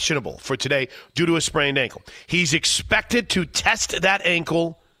for today due to a sprained ankle. He's expected to test that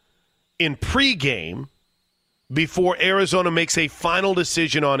ankle in pregame before Arizona makes a final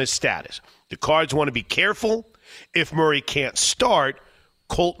decision on his status. The Cards want to be careful. If Murray can't start,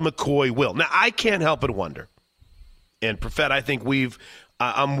 Colt McCoy will. Now, I can't help but wonder, and Perfett, I think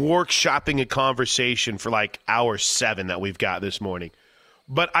I'm workshopping a conversation for like hour 7 that we've got this morning.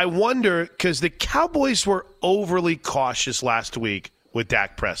 But I wonder, because the Cowboys were overly cautious last week with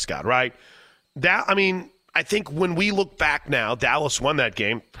Dak Prescott, right? I think when we look back now, Dallas won that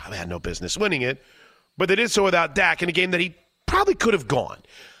game. Probably had no business winning it. But they did so without Dak in a game that he probably could have gone.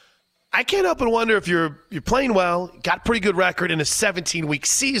 I can't help but wonder if you're playing well, got a pretty good record in a 17-week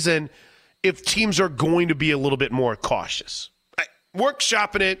season, if teams are going to be a little bit more cautious.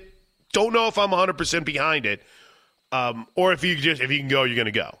 Workshopping it, don't know if I'm 100% behind it, or if you can go, you're going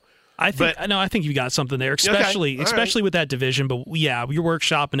to go. I think you got something there, especially with that division. But yeah, you're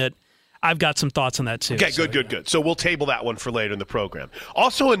workshopping it. I've got some thoughts on that too. Okay, good. So we'll table that one for later in the program.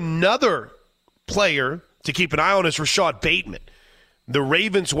 Also, another player to keep an eye on is Rashad Bateman. The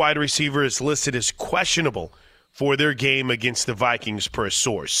Ravens wide receiver is listed as questionable for their game against the Vikings per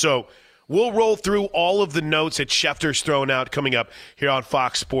source. So We'll roll through all of the notes that Schefter's thrown out coming up here on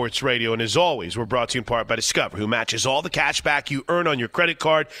Fox Sports Radio. And as always, we're brought to you in part by Discover, who matches all the cash back you earn on your credit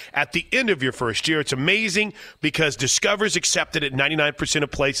card at the end of your first year. It's amazing because Discover's accepted at 99%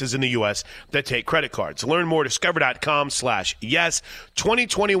 of places in the U.S. that take credit cards. Learn more at discover.com/yes.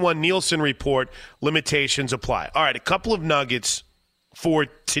 2021 Nielsen Report, limitations apply. All right, a couple of nuggets for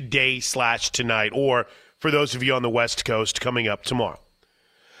today/tonight, or for those of you on the West Coast coming up tomorrow.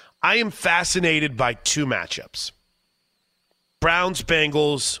 I am fascinated by two matchups.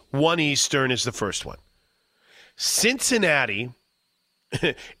 Browns-Bengals, 1 Eastern is the first one. Cincinnati,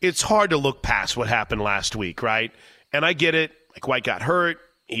 it's hard to look past what happened last week, right? And I get it. Like, White got hurt.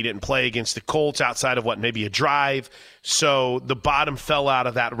 He didn't play against the Colts outside of, maybe a drive. So the bottom fell out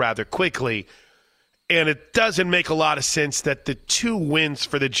of that rather quickly. And it doesn't make a lot of sense that the 2 wins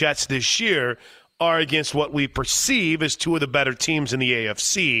for the Jets this year are against what we perceive as 2 of the better teams in the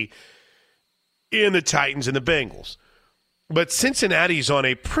AFC, in the Titans and the Bengals. But Cincinnati's on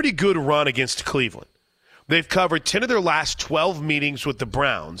a pretty good run against Cleveland. They've covered 10 of their last 12 meetings with the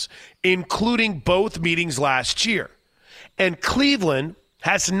Browns, including both meetings last year. And Cleveland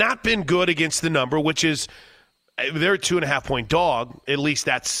has not been good against the number, which is they're a 2.5-point dog. At least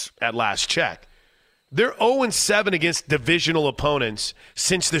that's at last check. They're 0-7 against divisional opponents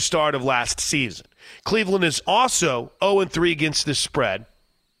since the start of last season. Cleveland is also 0-3 against the spread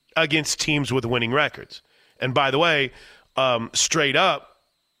against teams with winning records. And by the way, straight up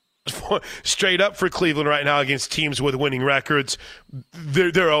for Cleveland right now against teams with winning records,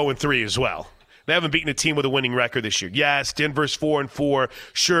 they're 0-3 as well. They haven't beaten a team with a winning record this year. Yes, Denver's 4-4.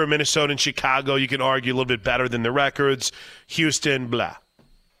 Sure, Minnesota and Chicago, you can argue a little bit better than the records. Houston, blah.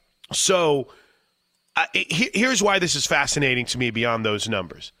 So here's why this is fascinating to me beyond those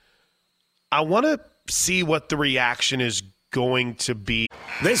numbers. I want to see what the reaction is going to be.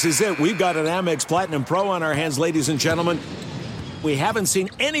 This is it. We've got an Amex Platinum Pro on our hands, ladies and gentlemen. We haven't seen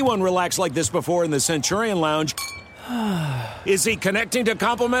anyone relax like this before in the Centurion Lounge. Is he connecting to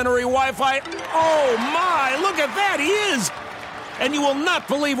complimentary Wi-Fi? Oh, my. Look at that. He is. And you will not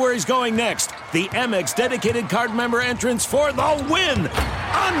believe where he's going next. The Amex dedicated card member entrance for the win.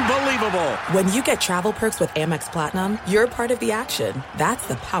 Unbelievable. When you get travel perks with Amex Platinum, you're part of the action. That's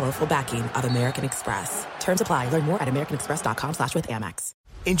the powerful backing of American Express. Terms apply. Learn more at americanexpress.com/withAmex.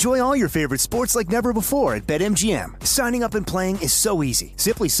 Enjoy all your favorite sports like never before at BetMGM. Signing up and playing is so easy.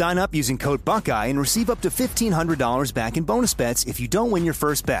 Simply sign up using code Buckeye and receive up to $1,500 back in bonus bets if you don't win your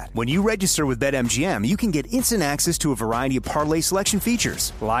first bet. When you register with BetMGM, you can get instant access to a variety of parlay selection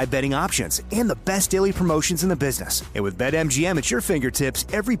features, live betting options, and the best daily promotions in the business. And with BetMGM at your fingertips,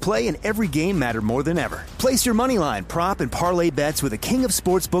 every play and every game matter more than ever. Place your moneyline, prop, and parlay bets with the king of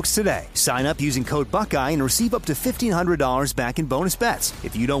sportsbooks today. Sign up using code Buckeye and receive up to $1,500 back in bonus bets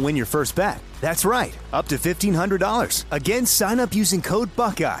if you don't win your first bet. That's right, up to $1,500. Again, sign up using code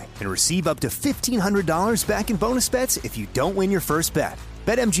Buckeye and receive up to $1,500 back in bonus bets if you don't win your first bet.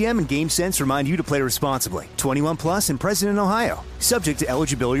 BetMGM and GameSense remind you to play responsibly. 21 plus and present in Ohio. Subject to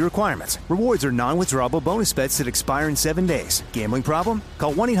eligibility requirements. Rewards are non-withdrawable bonus bets that expire in 7 days. Gambling problem?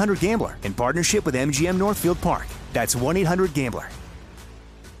 Call 1-800-GAMBLER in partnership with MGM Northfield Park. That's 1-800-GAMBLER.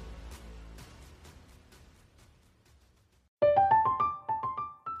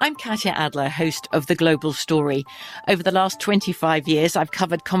 I'm Katya Adler, host of The Global Story. Over the last 25 years, I've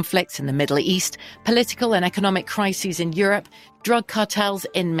covered conflicts in the Middle East, political and economic crises in Europe, drug cartels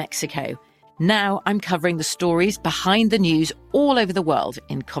in Mexico. Now I'm covering the stories behind the news all over the world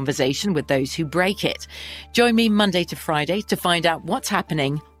in conversation with those who break it. Join me Monday to Friday to find out what's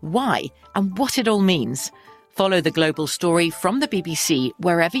happening, why, and what it all means. Follow The Global Story from the BBC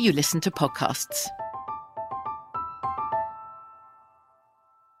wherever you listen to podcasts.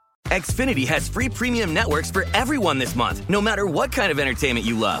 Xfinity has free premium networks for everyone this month, no matter what kind of entertainment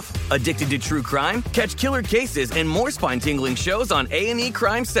you love. Addicted to true crime? Catch killer cases and more spine-tingling shows on A&E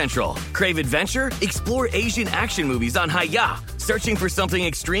Crime Central. Crave adventure? Explore Asian action movies on Hi-YAH. Searching for something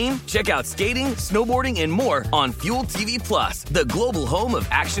extreme? Check out skating, snowboarding, and more on Fuel TV Plus, the global home of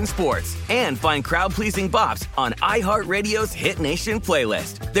action sports. And find crowd-pleasing bops on iHeartRadio's Hit Nation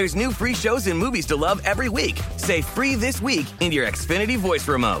playlist. There's new free shows and movies to love every week. Say free this week in your Xfinity voice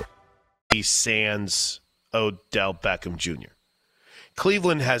remote. Sans Odell Beckham Jr.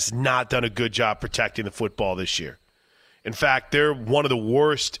 Cleveland has not done a good job protecting the football this year. In fact, they're one of the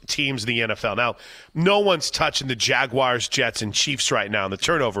worst teams in the NFL. Now, no one's touching the Jaguars, Jets, and Chiefs right now in the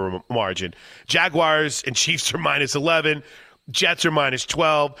turnover margin. Jaguars and Chiefs are -11. Jets are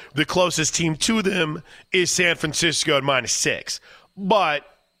 -12. The closest team to them is San Francisco at -6. But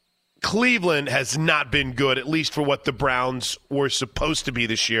Cleveland has not been good, at least for what the Browns were supposed to be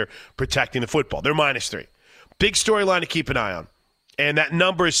this year, protecting the football. They're -3. Big storyline to keep an eye on. And that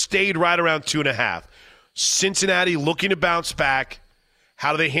number has stayed right around 2.5. Cincinnati looking to bounce back.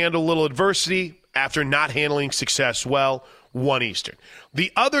 How do they handle a little adversity after not handling success well? 1 Eastern.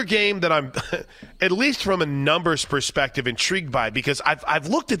 The other game that I'm, at least from a numbers perspective, intrigued by, because I've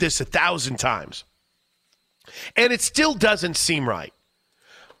looked at this 1,000 times, and it still doesn't seem right.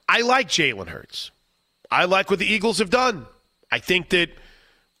 I like Jalen Hurts. I like what the Eagles have done. I think that,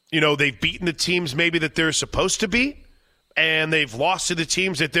 they've beaten the teams maybe that they're supposed to beat, and they've lost to the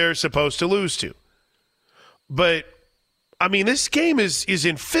teams that they're supposed to lose to. But, this game is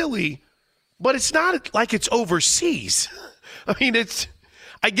in Philly, but it's not like it's overseas.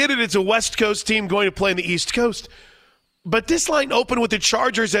 I get it, it's a West Coast team going to play in the East Coast. But this line opened with the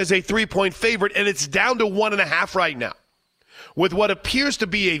Chargers as a 3-point favorite, and it's down to 1.5 right now, with what appears to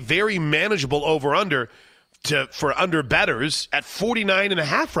be a very manageable over-under for under-bettors at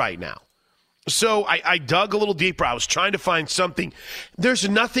 49.5 right now. So I dug a little deeper. I was trying to find something. There's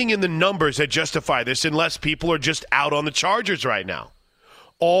nothing in the numbers that justify this unless people are just out on the Chargers right now.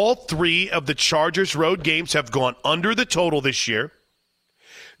 All 3 of the Chargers road games have gone under the total this year.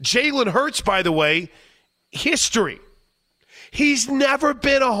 Jalen Hurts, by the way, history. He's never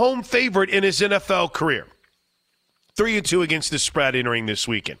been a home favorite in his NFL career. 3-2 against the spread entering this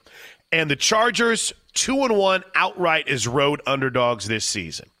weekend. And the Chargers, 2-1 outright as road underdogs this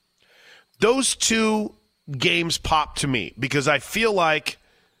season. Those 2 games pop to me because I feel like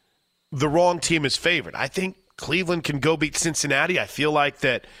the wrong team is favored. I think Cleveland can go beat Cincinnati. I feel like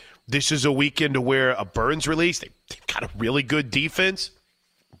that this is a weekend to where a Burns release. They've got a really good defense.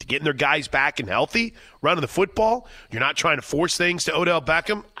 Getting their guys back and healthy, running the football. You're not trying to force things to Odell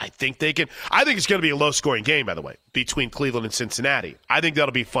Beckham. I think they can. I think it's going to be a low-scoring game, by the way, between Cleveland and Cincinnati. I think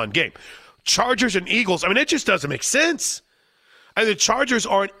that'll be a fun game. Chargers and Eagles, it just doesn't make sense. The Chargers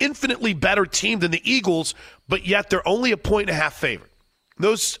are an infinitely better team than the Eagles, but yet they're only a 1.5 favorite.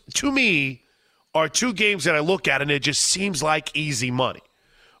 Those, to me, are 2 games that I look at, and it just seems like easy money.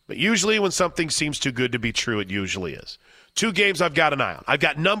 But usually when something seems too good to be true, it usually is. 2 games I've got an eye on. I've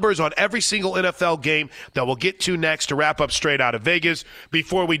got numbers on every single NFL game that we'll get to next to wrap up Straight Out of Vegas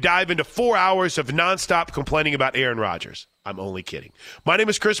before we dive into 4 hours of nonstop complaining about Aaron Rodgers. I'm only kidding. My name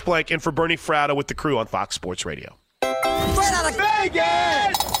is Chris Plank, and for Bernie Fratto with the crew on Fox Sports Radio. Straight Out of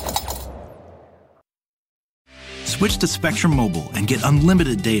Vegas! Switch to Spectrum Mobile and get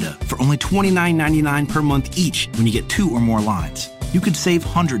unlimited data for only $29.99 per month each when you get 2 or more lines. You could save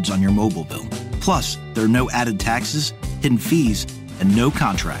hundreds on your mobile bill. Plus, there are no added taxes, hidden fees, and no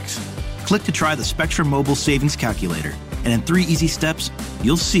contracts. Click to try the Spectrum Mobile Savings Calculator, and in 3 easy steps,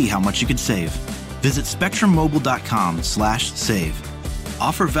 you'll see how much you could save. Visit SpectrumMobile.com/save.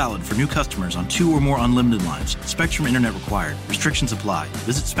 Offer valid for new customers on 2 or more unlimited lines. Spectrum Internet required. Restrictions apply.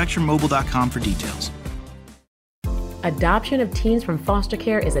 Visit SpectrumMobile.com for details. Adoption of teens from foster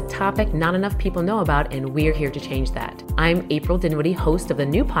care is a topic not enough people know about, and we're here to change that. I'm April Dinwiddie, host of the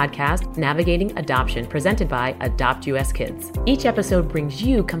new podcast, Navigating Adoption, presented by Adopt US Kids. Each episode brings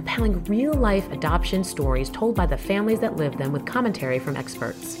you compelling real-life adoption stories told by the families that live them with commentary from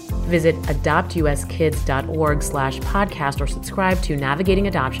experts. Visit adoptuskids.org/podcast or subscribe to Navigating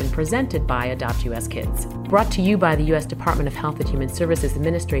Adoption, presented by Adopt US Kids. Brought to you by the U.S. Department of Health and Human Services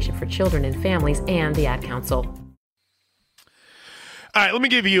Administration for Children and Families and the Ad Council. All right, let me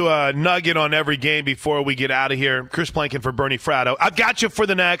give you a nugget on every game before we get out of here. Chris Plankin for Bernie Fratto. I've got you for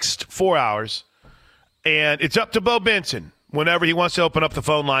the next 4 hours, and it's up to Bo Benson whenever he wants to open up the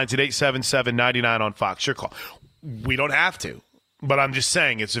phone lines at 877-99 on Fox. Your call. We don't have to, but I'm just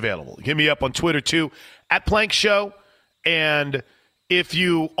saying it's available. Hit me up on Twitter, too, at Plank Show. And if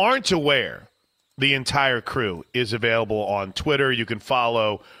you aren't aware, the entire crew is available on Twitter. You can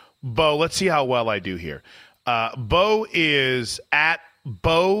follow Bo. Let's see how well I do here. Bo is at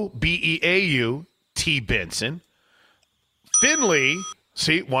Bo, Beau, T. Benson. Finley,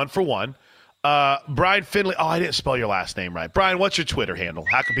 see, 1 for 1. Brian Finley. Oh, I didn't spell your last name right. Brian, what's your Twitter handle?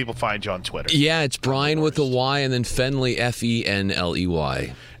 How can people find you on Twitter? Yeah, it's Brian with a Y and then Fenley,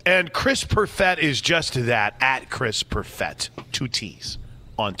 Fenley. And Chris Perfett is just that, at Chris Perfett, 2 T's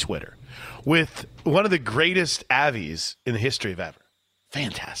on Twitter, with one of the greatest Avies in the history of ever.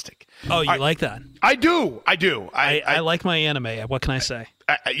 Fantastic. Oh, you like that? I do. I like my anime. What can I say?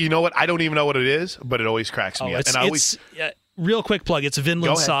 You know what? I don't even know what it is, but it always cracks me up. Real quick plug. It's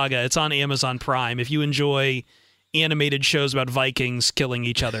Vinland Saga. It's on Amazon Prime. If you enjoy animated shows about Vikings killing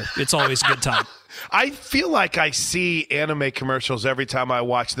each other. It's always a good time. I feel like I see anime commercials every time I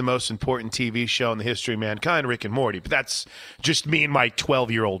watch the most important TV show in the history of mankind, Rick and Morty, but that's just me and my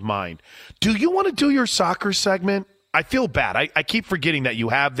 12-year-old mind. Do you want to do your soccer segment? I feel bad. I keep forgetting that you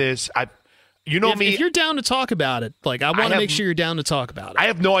have this. You know me. If you're down to talk about it, like I want to make sure you're down to talk about it. I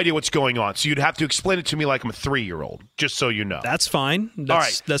have no idea what's going on, so you'd have to explain it to me like I'm a 3-year-old, just so you know. That's fine. All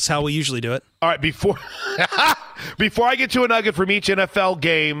right. That's how we usually do it. All right, before I get to a nugget from each NFL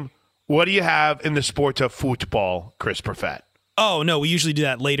game, what do you have in the sport of football, Chris Perfett? Oh no, we usually do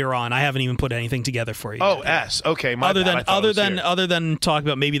that later on. I haven't even put anything together for you. Oh, S. Okay, my bad. Other than talk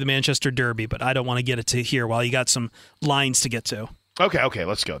about maybe the Manchester Derby, but I don't want to get it to here while you got some lines to get to. Okay,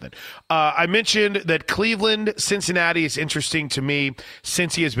 let's go then. I mentioned that Cleveland-Cincinnati is interesting to me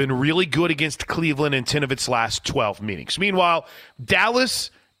since he has been really good against Cleveland in 10 of its last 12 meetings. Meanwhile, Dallas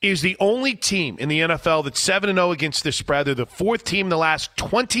is the only team in the NFL that's 7-0 against the spread. They're the fourth team in the last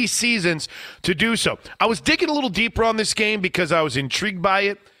 20 seasons to do so. I was digging a little deeper on this game because I was intrigued by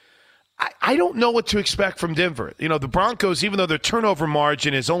it. I don't know what to expect from Denver. You know, the Broncos, even though their turnover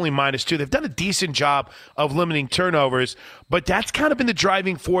margin is only -2, they've done a decent job of limiting turnovers, but that's kind of been the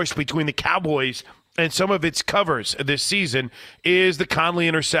driving force between the Cowboys and some of its covers this season is the Conley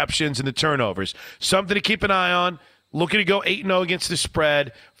interceptions and the turnovers. Something to keep an eye on. Looking to go 8-0 against the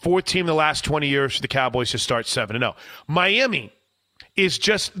spread. Fourth team in the last 20 years for the Cowboys to start 7-0. Miami is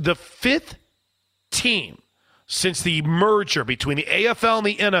just the fifth team since the merger between the AFL and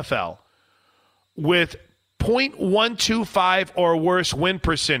the NFL with .125 or worse win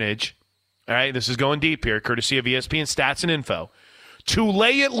percentage. All right, this is going deep here, courtesy of ESPN Stats and Info. To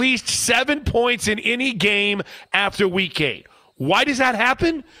lay at least 7 points in any game after Week 8. Why does that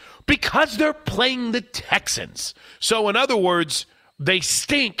happen? Because they're playing the Texans. So, in other words, they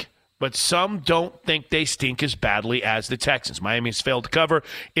stink, but some don't think they stink as badly as the Texans. Miami's failed to cover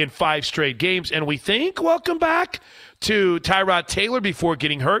in 5 straight games, and we think, welcome back to Tyrod Taylor before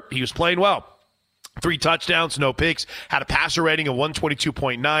getting hurt. He was playing well. 3 touchdowns, no picks, had a passer rating of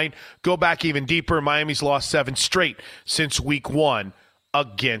 122.9. Go back even deeper, Miami's lost 7 straight since Week 1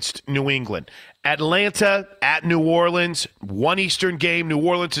 against New England. Atlanta at New Orleans, 1 Eastern game. New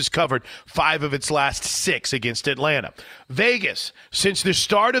Orleans has covered 5 of its last 6 against Atlanta. Vegas, since the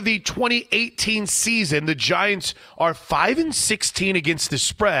start of the 2018 season, the Giants are 5-16 against the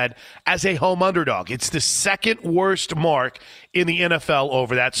spread as a home underdog. It's the second worst mark in the NFL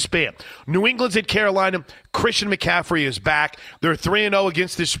over that span. New England's at Carolina. Christian McCaffrey is back. They're 3-0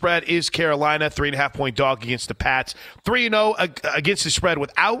 against the spread is Carolina, 3.5-point dog against the Pats. 3-0 against the spread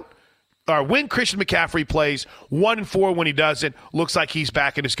when Christian McCaffrey plays, 1-4 when he doesn't. Looks like he's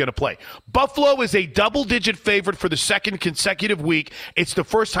back and is going to play. Buffalo is a double-digit favorite for the second consecutive week. It's the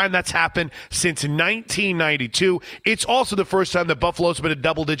first time that's happened since 1992. It's also the first time that Buffalo's been a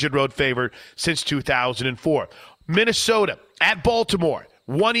double-digit road favorite since 2004. Minnesota at Baltimore.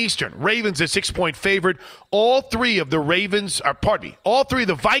 1 Eastern. Ravens a 6-point favorite. All three of the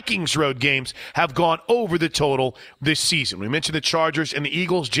Vikings road games have gone over the total this season. We mentioned the Chargers and the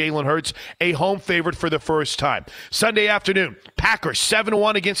Eagles. Jalen Hurts, a home favorite for the first time. Sunday afternoon, Packers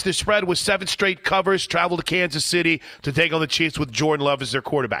 7-1 against the spread with 7 straight covers. Travel to Kansas City to take on the Chiefs with Jordan Love as their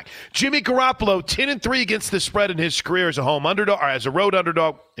quarterback. Jimmy Garoppolo 10-3 against the spread in his career as a home underdog, or as a road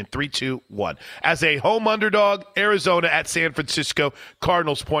underdog in 3-2-1. As a home underdog, Arizona at San Francisco. Cardinals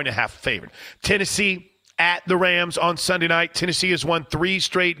 1.5 favorite. Tennessee at the Rams on Sunday night. Tennessee has won 3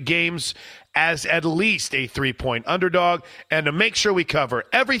 straight games as at least a 3-point underdog. And to make sure we cover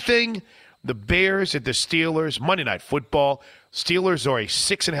everything, the Bears at the Steelers, Monday Night Football. Steelers are a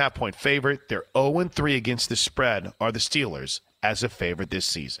 6.5-point favorite. They're 0-3 against the spread, are the Steelers, as a favorite this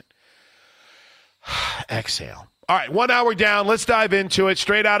season. Exhale. All right, 1 hour down. Let's dive into it.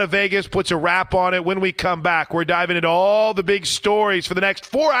 Straight out of Vegas puts a wrap on it. When we come back, we're diving into all the big stories for the next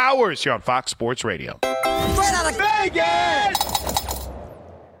 4 hours here on Fox Sports Radio. Straight out of Vegas!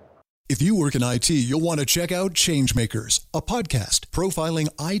 If you work in IT, you'll want to check out Changemakers, a podcast profiling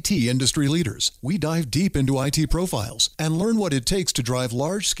IT industry leaders. We dive deep into IT profiles and learn what it takes to drive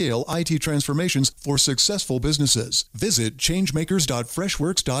large-scale IT transformations for successful businesses. Visit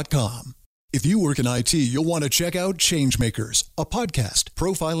changemakers.freshworks.com. If you work in IT, you'll want to check out Changemakers, a podcast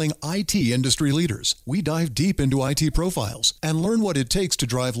profiling IT industry leaders. We dive deep into IT profiles and learn what it takes to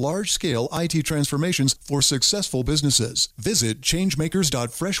drive large-scale IT transformations for successful businesses. Visit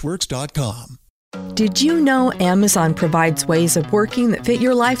changemakers.freshworks.com. Did you know Amazon provides ways of working that fit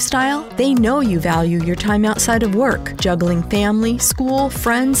your lifestyle? They know you value your time outside of work, juggling family, school,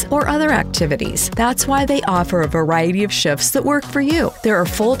 friends, or other activities. That's why they offer a variety of shifts that work for you. There are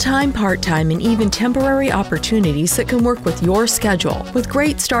full-time, part-time, and even temporary opportunities that can work with your schedule, with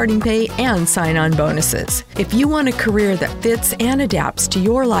great starting pay and sign-on bonuses. If you want a career that fits and adapts to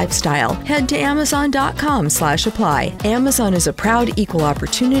your lifestyle, head to Amazon.com/apply. Amazon is a proud equal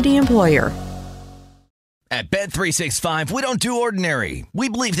opportunity employer. At Bet365, we don't do ordinary. We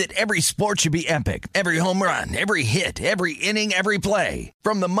believe that every sport should be epic. Every home run, every hit, every inning, every play.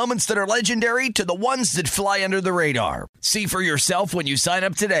 From the moments that are legendary to the ones that fly under the radar. See for yourself when you sign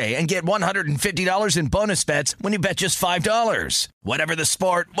up today and get $150 in bonus bets when you bet just $5. Whatever the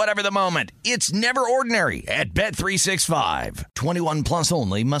sport, whatever the moment, it's never ordinary at Bet365. 21 plus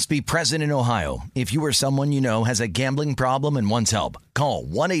only. Must be present in Ohio. If you or someone you know has a gambling problem and wants help, call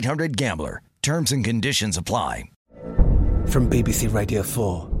 1-800-GAMBLER. Terms and conditions apply. From BBC Radio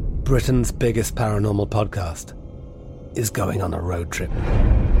 4, Britain's biggest paranormal podcast is going on a road trip.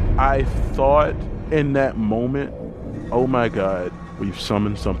 I thought in that moment, oh my God, we've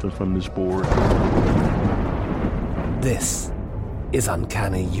summoned something from this board. This is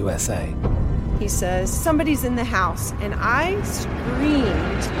Uncanny USA. He says, somebody's in the house, and I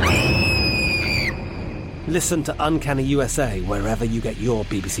screamed. Listen to Uncanny USA wherever you get your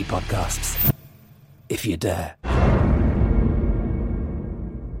BBC podcasts, if you dare.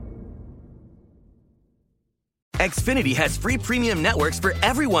 Xfinity has free premium networks for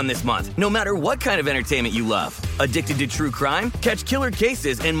everyone this month, no matter what kind of entertainment you love. Addicted to true crime? Catch killer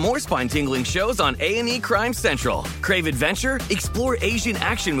cases and more spine-tingling shows on A&E Crime Central. Crave adventure? Explore Asian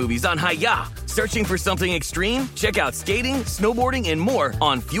action movies on Hi-YAH. Searching for something extreme? Check out skating, snowboarding, and more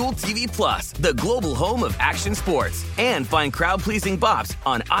on Fuel TV Plus, the global home of action sports. And find crowd-pleasing bops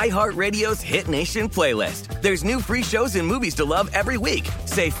on iHeartRadio's Hit Nation playlist. There's new free shows and movies to love every week.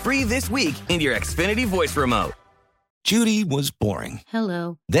 Say free this week in your Xfinity voice remote. Judy was boring.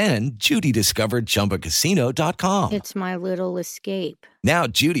 Hello. Then Judy discovered ChumbaCasino.com. It's my little escape. Now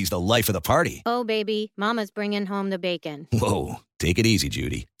Judy's the life of the party. Oh, baby, mama's bringing home the bacon. Whoa, take it easy,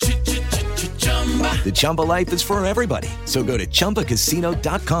 Judy. The Chumba life is for everybody. So go to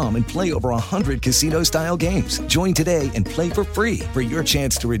ChumbaCasino.com and play over 100 casino-style games. Join today and play for free for your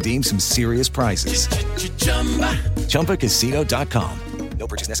chance to redeem some serious prizes. ChumbaCasino.com. No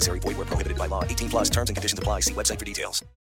purchase necessary. Void where prohibited by law. 18 plus terms and conditions apply. See website for details.